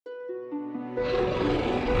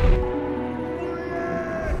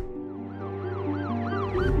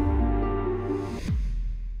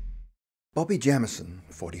Bobby Jamison,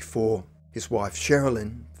 44, his wife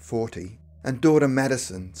Sherilyn, 40, and daughter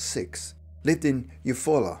Madyson, 6, lived in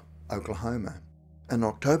Eufaula, Oklahoma. On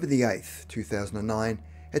October the 8th, 2009,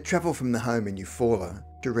 had travelled from the home in Eufaula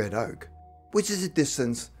to Red Oak, which is a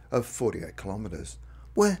distance of 48 kilometres,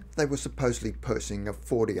 where they were supposedly purchasing a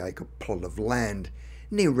 40-acre plot of land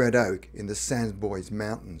near Red Oak in the Sans Bois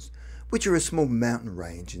Mountains, which are a small mountain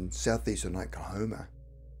range in southeastern Oklahoma.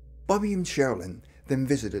 Bobby and Sherilyn then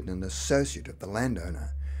visited an associate of the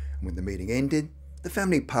landowner, and when the meeting ended, the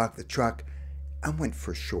family parked the truck and went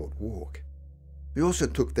for a short walk. They also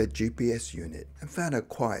took their GPS unit and found a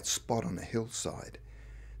quiet spot on a hillside.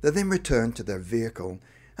 They then returned to their vehicle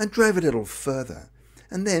and drove a little further,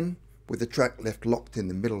 and then, with the truck left locked in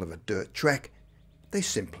the middle of a dirt track, they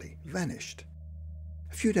simply vanished.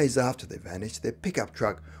 A few days after they vanished, their pickup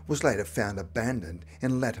truck was later found abandoned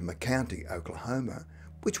in Latimer County, Oklahoma,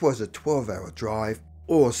 which was a 12-hour drive,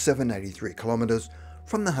 or 783 kilometres,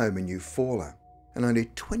 from the home in Eufaula, and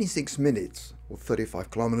only 26 minutes, or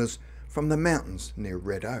 35 kilometres, from the mountains near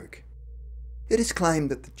Red Oak. It is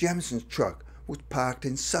claimed that the Jamison's truck was parked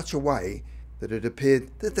in such a way that it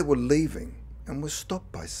appeared that they were leaving and was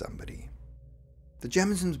stopped by somebody. The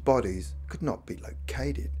Jamison's bodies could not be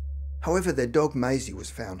located. However, their dog Maisie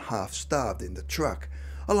was found half-starved in the truck,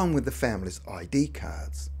 along with the family's ID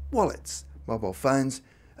cards, wallets, mobile phones,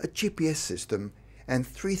 a GPS system, and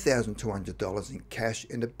 $3,200 in cash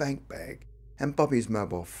in a bank bag, and Bobby's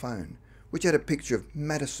mobile phone, which had a picture of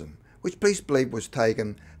Madyson, which police believe was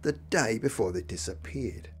taken the day before they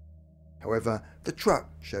disappeared. However, the truck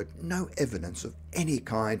showed no evidence of any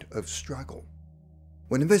kind of struggle.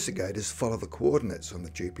 When investigators followed the coordinates on the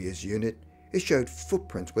GPS unit, it showed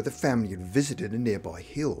footprints where the family had visited a nearby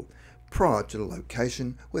hill prior to the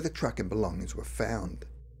location where the truck and belongings were found.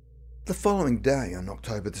 The following day, on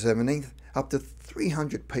October the 17th, up to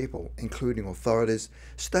 300 people, including authorities,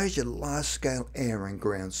 staged a large-scale air and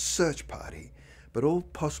ground search party, but all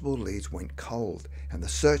possible leads went cold and the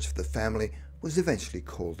search for the family was eventually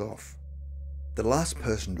called off. The last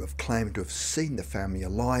person to have claimed to have seen the family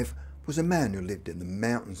alive was a man who lived in the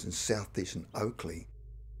mountains in southeastern Oakley.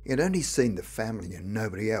 He had only seen the family and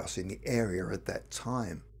nobody else in the area at that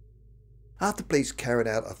time. After police carried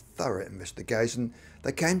out a thorough investigation,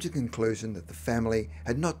 they came to the conclusion that the family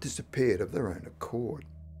had not disappeared of their own accord.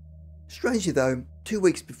 Strangely though, 2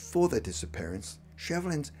 weeks before their disappearance,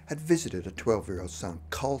 Sherilyn had visited a 12-year-old son,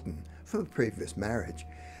 Colton, from a previous marriage,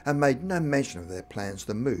 and made no mention of their plans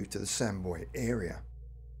to move to the Sans Bois area.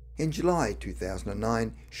 In July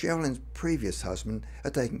 2009, Sherilyn's previous husband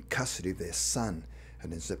had taken custody of their son,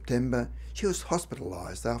 and in September she was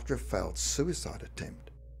hospitalised after a failed suicide attempt.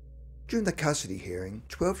 During the custody hearing,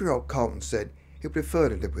 12-year-old Colton said he preferred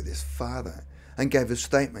to live with his father and gave a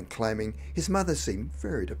statement claiming his mother seemed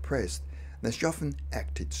very depressed and that she often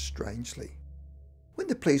acted strangely. When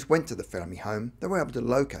the police went to the family home, they were able to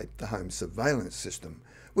locate the home's surveillance system,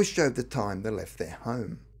 which showed the time they left their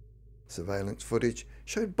home. Surveillance footage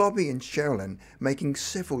showed Bobby and Sherilyn making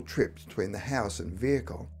several trips between the house and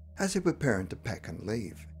vehicle as they were preparing to pack and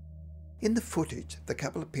leave. In the footage, the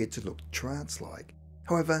couple appeared to look trance-like.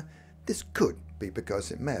 However, this could be because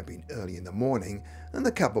it may have been early in the morning and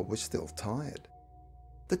the couple was still tired.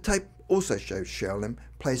 The tape also shows Sherilyn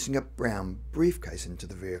placing a brown briefcase into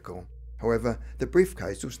the vehicle. However, the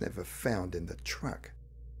briefcase was never found in the truck.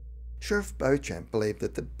 Sheriff Beauchamp believed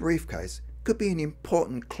that the briefcase could be an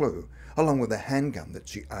important clue, along with a handgun that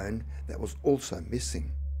she owned that was also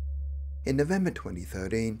missing. In November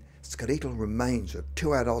 2013, skeletal remains of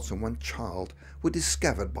 2 adults and 1 child were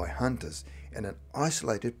discovered by hunters in an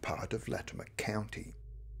isolated part of Latimer County.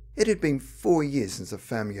 It had been 4 years since the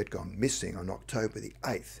family had gone missing on October the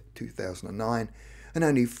 8th, 2009, and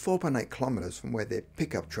only 4.8 kilometres from where their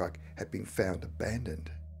pickup truck had been found abandoned.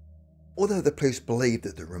 Although the police believed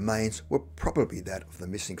that the remains were probably that of the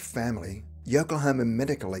missing family, the Oklahoma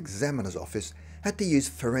Medical Examiner's Office had to use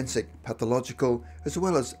forensic, pathological as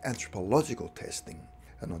well as anthropological testing,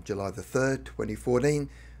 and on July the 3rd, 2014,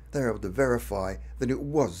 they were able to verify that it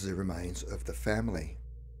was the remains of the family.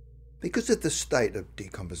 Because of the state of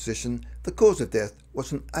decomposition, the cause of death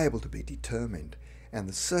wasn't able to be determined, and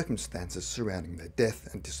the circumstances surrounding their death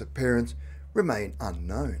and disappearance remain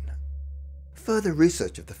unknown. Further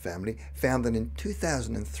research of the family found that in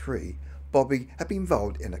 2003, Bobby had been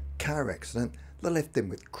involved in a car accident that left him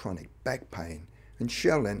with chronic back pain, and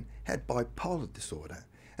Sherilyn had bipolar disorder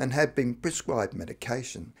and had been prescribed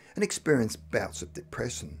medication and experienced bouts of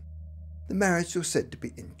depression. The marriage was said to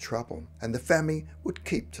be in trouble and the family would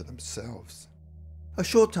keep to themselves. A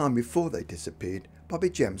short time before they disappeared, Bobby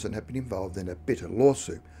Jamison had been involved in a bitter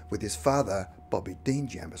lawsuit with his father, Bobby Dean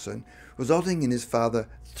Jamison, resulting in his father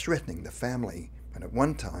threatening the family, and at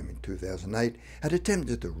one time in 2008 had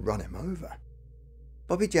attempted to run him over.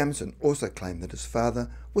 Bobby Jamison also claimed that his father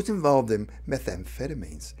was involved in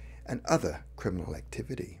methamphetamines and other criminal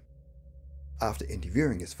activity. After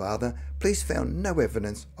interviewing his father, police found no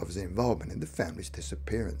evidence of his involvement in the family's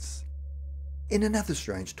disappearance. In another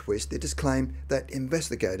strange twist, it is claimed that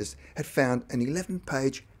investigators had found an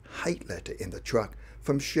 11-page hate letter in the truck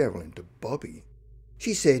from Sherilyn to Bobby.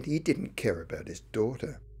 She said he didn't care about his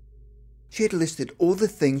daughter. She had listed all the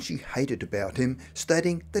things she hated about him,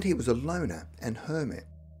 stating that he was a loner and hermit,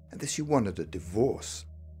 and that she wanted a divorce.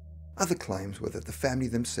 Other claims were that the family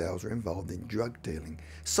themselves were involved in drug dealing,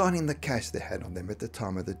 citing the cash they had on them at the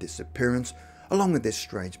time of the disappearance, along with their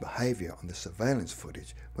strange behaviour on the surveillance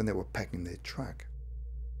footage when they were packing their truck.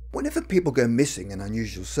 Whenever people go missing in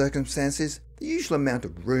unusual circumstances, the usual amount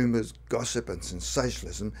of rumours, gossip and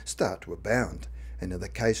sensationalism start to abound, and in the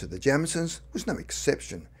case of the Jamisons was no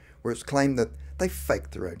exception, where it's claimed that they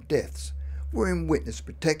faked their own deaths, were in witness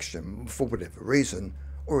protection for whatever reason,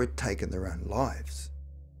 or had taken their own lives.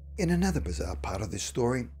 In another bizarre part of this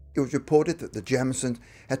story, it was reported that the Jamisons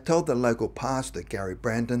had told the local pastor, Gary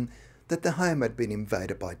Brandon, that the home had been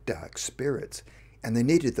invaded by dark spirits, and they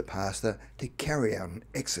needed the pastor to carry out an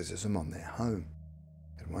exorcism on their home.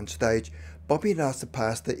 At one stage, Bobby had asked the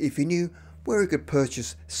pastor if he knew where he could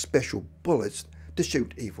purchase special bullets to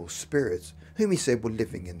shoot evil spirits, whom he said were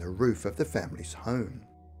living in the roof of the family's home.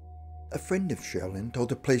 A friend of Sherilyn told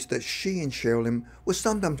the police that she and Sherilyn would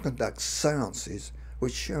sometimes conduct seances,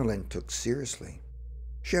 which Sherilyn took seriously.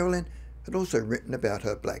 Sherilyn had also written about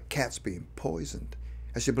her black cats being poisoned,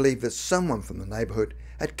 as she believed that someone from the neighbourhood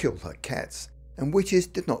had killed her cats, and witches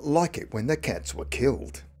did not like it when their cats were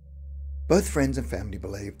killed. Both friends and family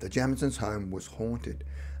believed the Jamisons' home was haunted,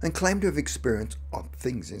 and claimed to have experienced odd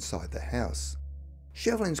things inside the house.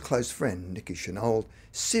 Sherilyn's close friend, Nikki Chenault,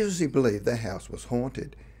 seriously believed their house was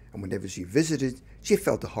haunted, and whenever she visited, she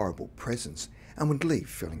felt a horrible presence and would leave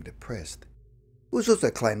feeling depressed. It was also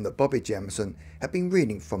claimed that Bobby Jamison had been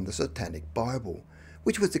reading from the Satanic Bible,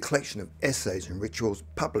 which was a collection of essays and rituals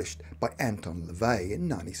published by Anton LaVey in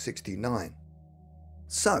 1969.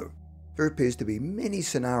 So, there appears to be many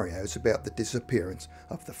scenarios about the disappearance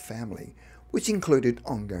of the family, which included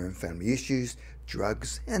ongoing family issues,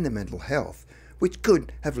 drugs and their mental health, which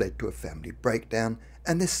could have led to a family breakdown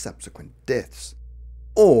and their subsequent deaths.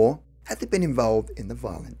 Or, had they been involved in the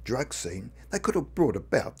violent drug scene, they could have brought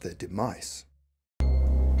about their demise.